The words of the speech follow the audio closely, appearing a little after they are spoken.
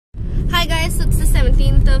guys, so it's the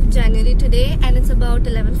 17th of January today and it's about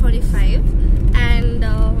 11:45 and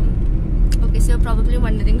okay, so you're probably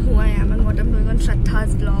wondering who I am and what I'm doing on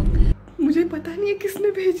Shraddha's vlog. मुझे पता नहीं है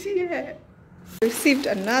किसने भेजी है. Received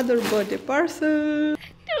another birthday parcel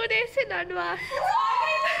 2 days in advance.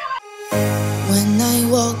 When I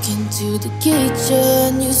walk into the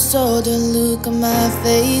kitchen, you saw the look on my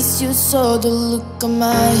face, you saw the look on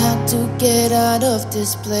my had to get out of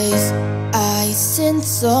this place. I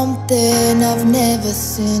sensed something I've never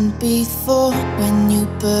seen before. When you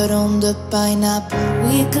put on the pineapple,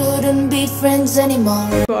 we couldn't be friends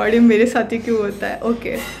anymore. God, ये मेरे साथ ही क्यों होता है?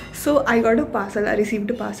 Okay, so I got a parcel. I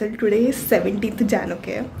received a parcel today, 17th Jan.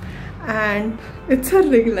 Okay, and it's a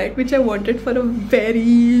ring light which I wanted for a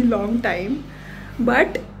very long time.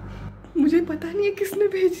 But मुझे पता नहीं है किसने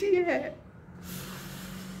भेजी है.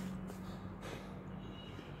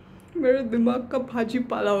 मेरे दिमाग का भाजी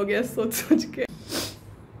पाला हो गया सोच सोच के.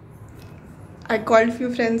 I called few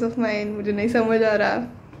friends of mine. मुझे नहीं समझ आ रहा,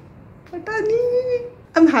 पता नहीं.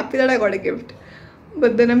 I'm happy that I got a gift,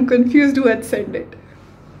 but then I'm confused who had sent it.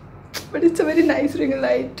 But it's a very nice ring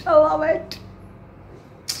light. I love it.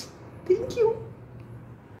 Thank you.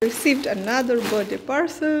 Received another birthday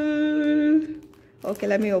parcel. Okay,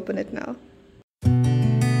 let me open it now.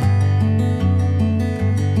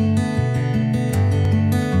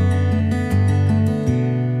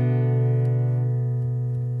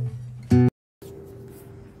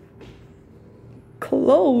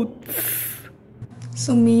 Clothes.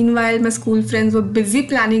 So meanwhile, my school friends were busy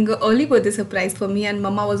planning an early birthday surprise for me and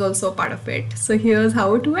Mama was also a part of it. So here's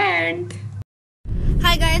how it went.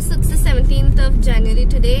 Hi guys, so it's the 17th of January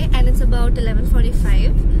today and it's about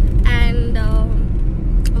 11:45 and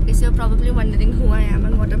okay, so you're probably wondering who I am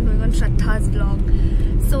and what I'm doing on Shraddha's vlog.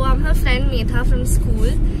 So I'm her friend Metha from school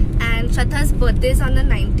and Shraddha's birthday is on the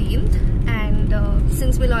 19th and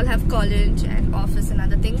since we'll all have college and office and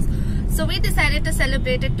other things, so we decided to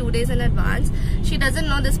celebrate it 2 days in advance. She doesn't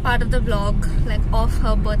know this part of the vlog, like of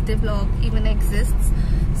her birthday vlog even exists.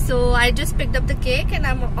 So I just picked up the cake and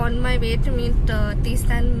I'm on my way to meet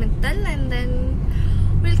Teesta and Mittal and then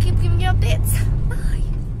we'll keep giving you updates. Bye.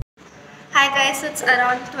 Hi guys, so it's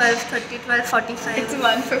around 12:30, 12:45. It's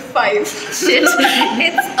 1:05. Shit.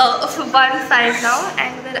 It's 1:05 now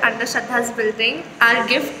and we're under Shraddha's building. Our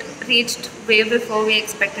gift reached way before we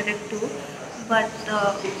expected it to. But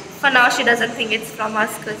for now she doesn't think it's from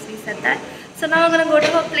us because we said that. So now we're gonna go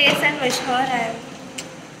to her place and wish her and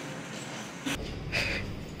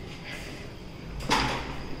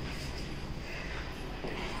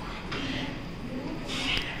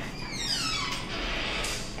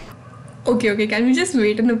Okay, can we just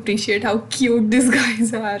wait and appreciate how cute these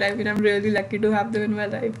guys are? I mean, I'm really lucky to have them in my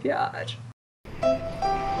life, yaar.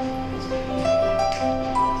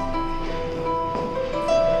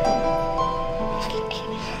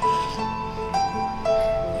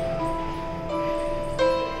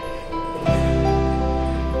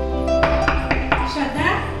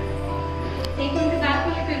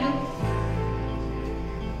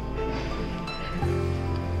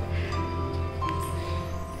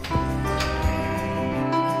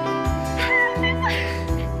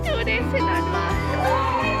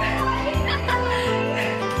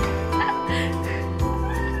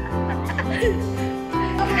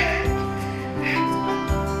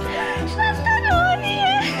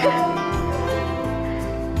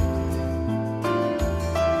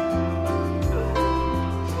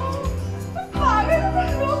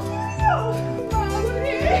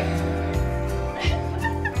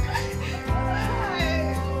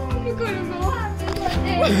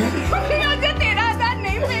 मुझे 13,000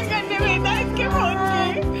 नहीं पे करने में था इसके phone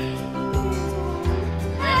के.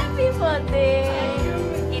 Happy birthday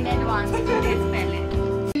in advance 2 days पहले.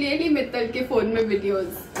 ले ली मित्तल के फोन में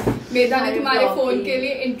वीडियोस. मेधा ने तुम्हारे फोन के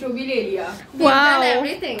लिए इंट्रो भी ले लिया. Wow,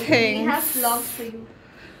 everything we have vlogs for you.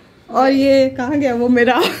 और ये कहाँ गया वो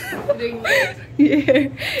मेरा ये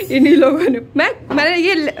इन्हीं लोगों ने मैंने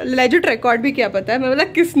ये लेजिट रिकॉर्ड भी किया. पता है, मैं बोला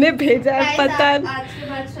किसने भेजा है पता. आज के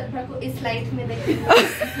बाद श्रद्धा को इस लाइट में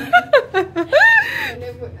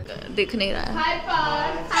दिख नहीं रहा है. हाय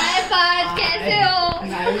पार्थ, कैसे हो?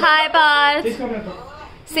 हाय पार्थ,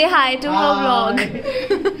 से हाय टू माय व्लॉग.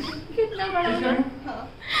 कितना बड़ा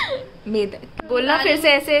मेद बोलना फिर से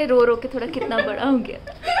ऐसे रो रो के थोड़ा कितना बड़ा हो गया.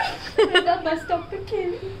 बस स्टॉप पे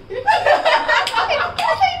खेल.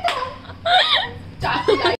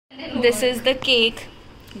 This is the cake,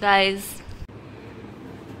 guys.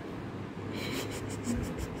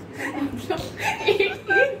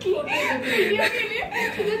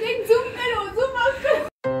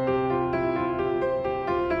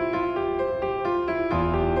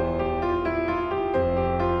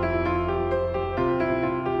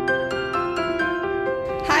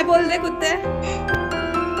 हाय बोल दे कुत्ते।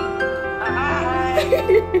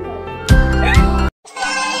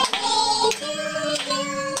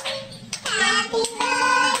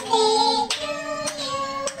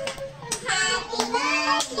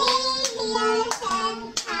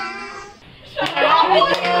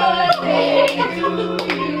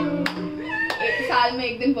 साल में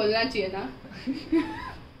एक दिन बोलना चाहिए ना।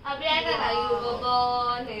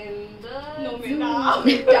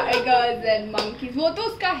 टाइगर्स एंड मंकीज, वो तो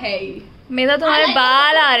उसका है ही। मेरा तुम्हारे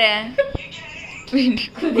बाल आ रहे हैं।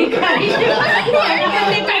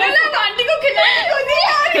 आंटी को खिलाने को नहीं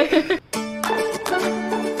आ रही।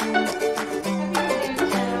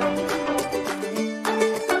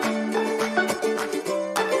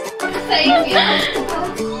 सही किया।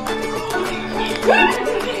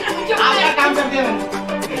 आपका काम करते हैं।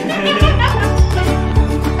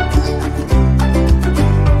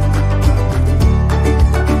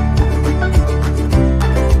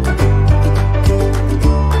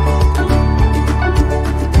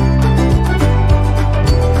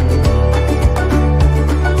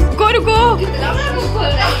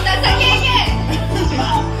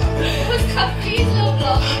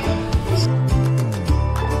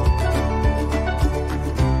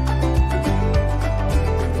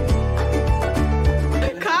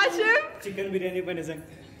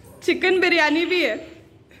 चिकन बिरयानी भी है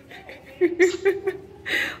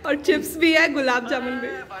और चिप्स भी है, गुलाब जामुन भी।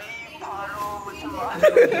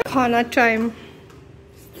 खाना टाइम।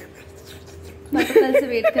 मैं तो कल से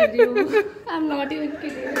वेट कर रही हूँ। I'm not even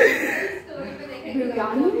kidding.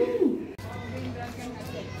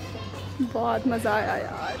 बहुत मजा आया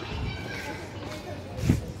यार।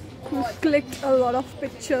 Clicked a lot of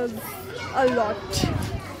pictures, a lot.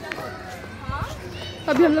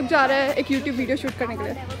 अभी हम लोग जा रहे हैं एक YouTube वीडियो शूट करने के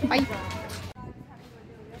लिए। बाय।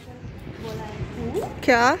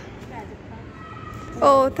 क्या?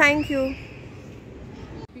 Oh thank you.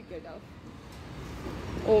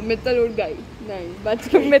 Oh, Mittal would guy. Nice. But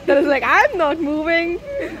Mittal is like, I'm not moving,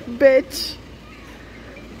 bitch.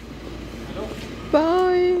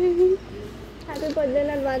 Bye. Happy birthday in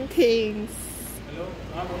advance. Thanks.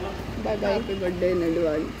 Bye bye. Happy birthday in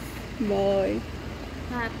advance. Bye.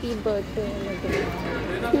 Happy birthday in advance.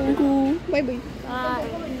 Thank you. Bye bye.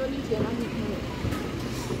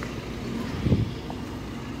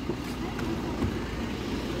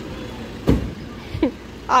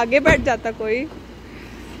 आगे बैठ जाता कोई।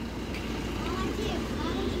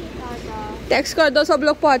 Text कर दो सब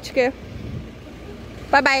लोग पहुंच के।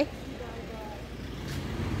 Bye bye.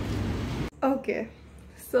 Okay,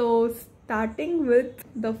 so starting with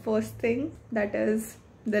the first thing, that is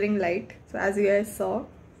the ring light. So as you guys saw,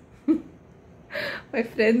 my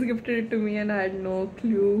friends gifted it to me and I had no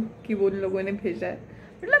clue कि वो लोगों ने भेजा है।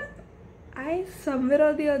 मतलब I somewhere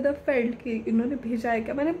or the other felt कि इन्होंने भेजा है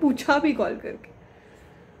क्या। मैंने पूछा भी कॉल करके,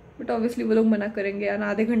 बट ऑब्वियसली वो लोग मना करेंगे यार।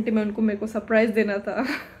 आधे घंटे में उनको मेरे को सरप्राइज देना था।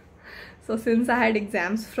 So since I had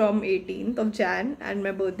exams from 18th of Jan and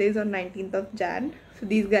my birthday is on 19th of Jan, so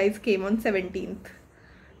these guys came on 17th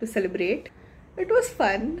to celebrate. It was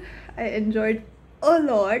fun. I enjoyed a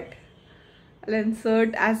lot. I'll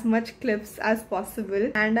insert as much clips as possible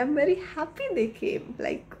and I'm very happy they came,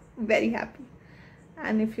 like very happy.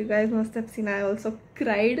 And if you guys must have seen, I also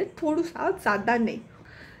cried thoda sa, zyada nahi.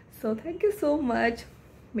 So thank you so much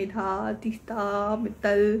Medha, Tista,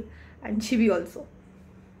 Mittal and Shivi also.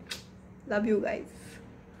 Love you guys.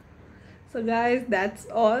 So guys, that's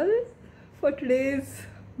all for today's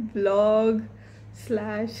vlog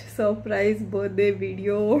slash surprise birthday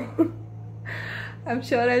video. I'm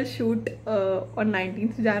sure I'll shoot on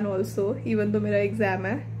 19th Jan also, even though मेरा exam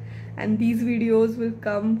है. And these videos will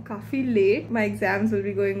come काफ़ी late. My exams will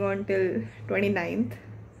be going on till 29th.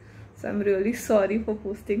 So I'm really sorry for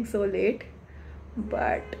posting so late.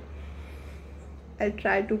 But I'll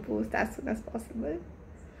try to post as soon as possible.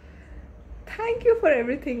 Thank you for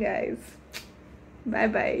everything guys. Bye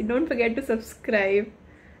bye. Don't forget to subscribe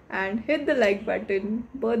and hit the like button.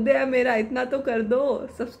 Birthday है मेरा, इतना तो कर दो,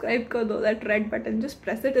 subscribe कर दो, that red button, just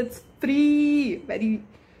press it, it's free,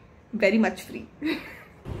 very much free.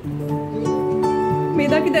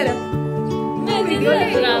 मेरा किधर है? मैं वीडियो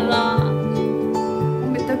देख रहा था।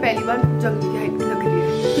 मैं तो पहली बार जंगली हाइट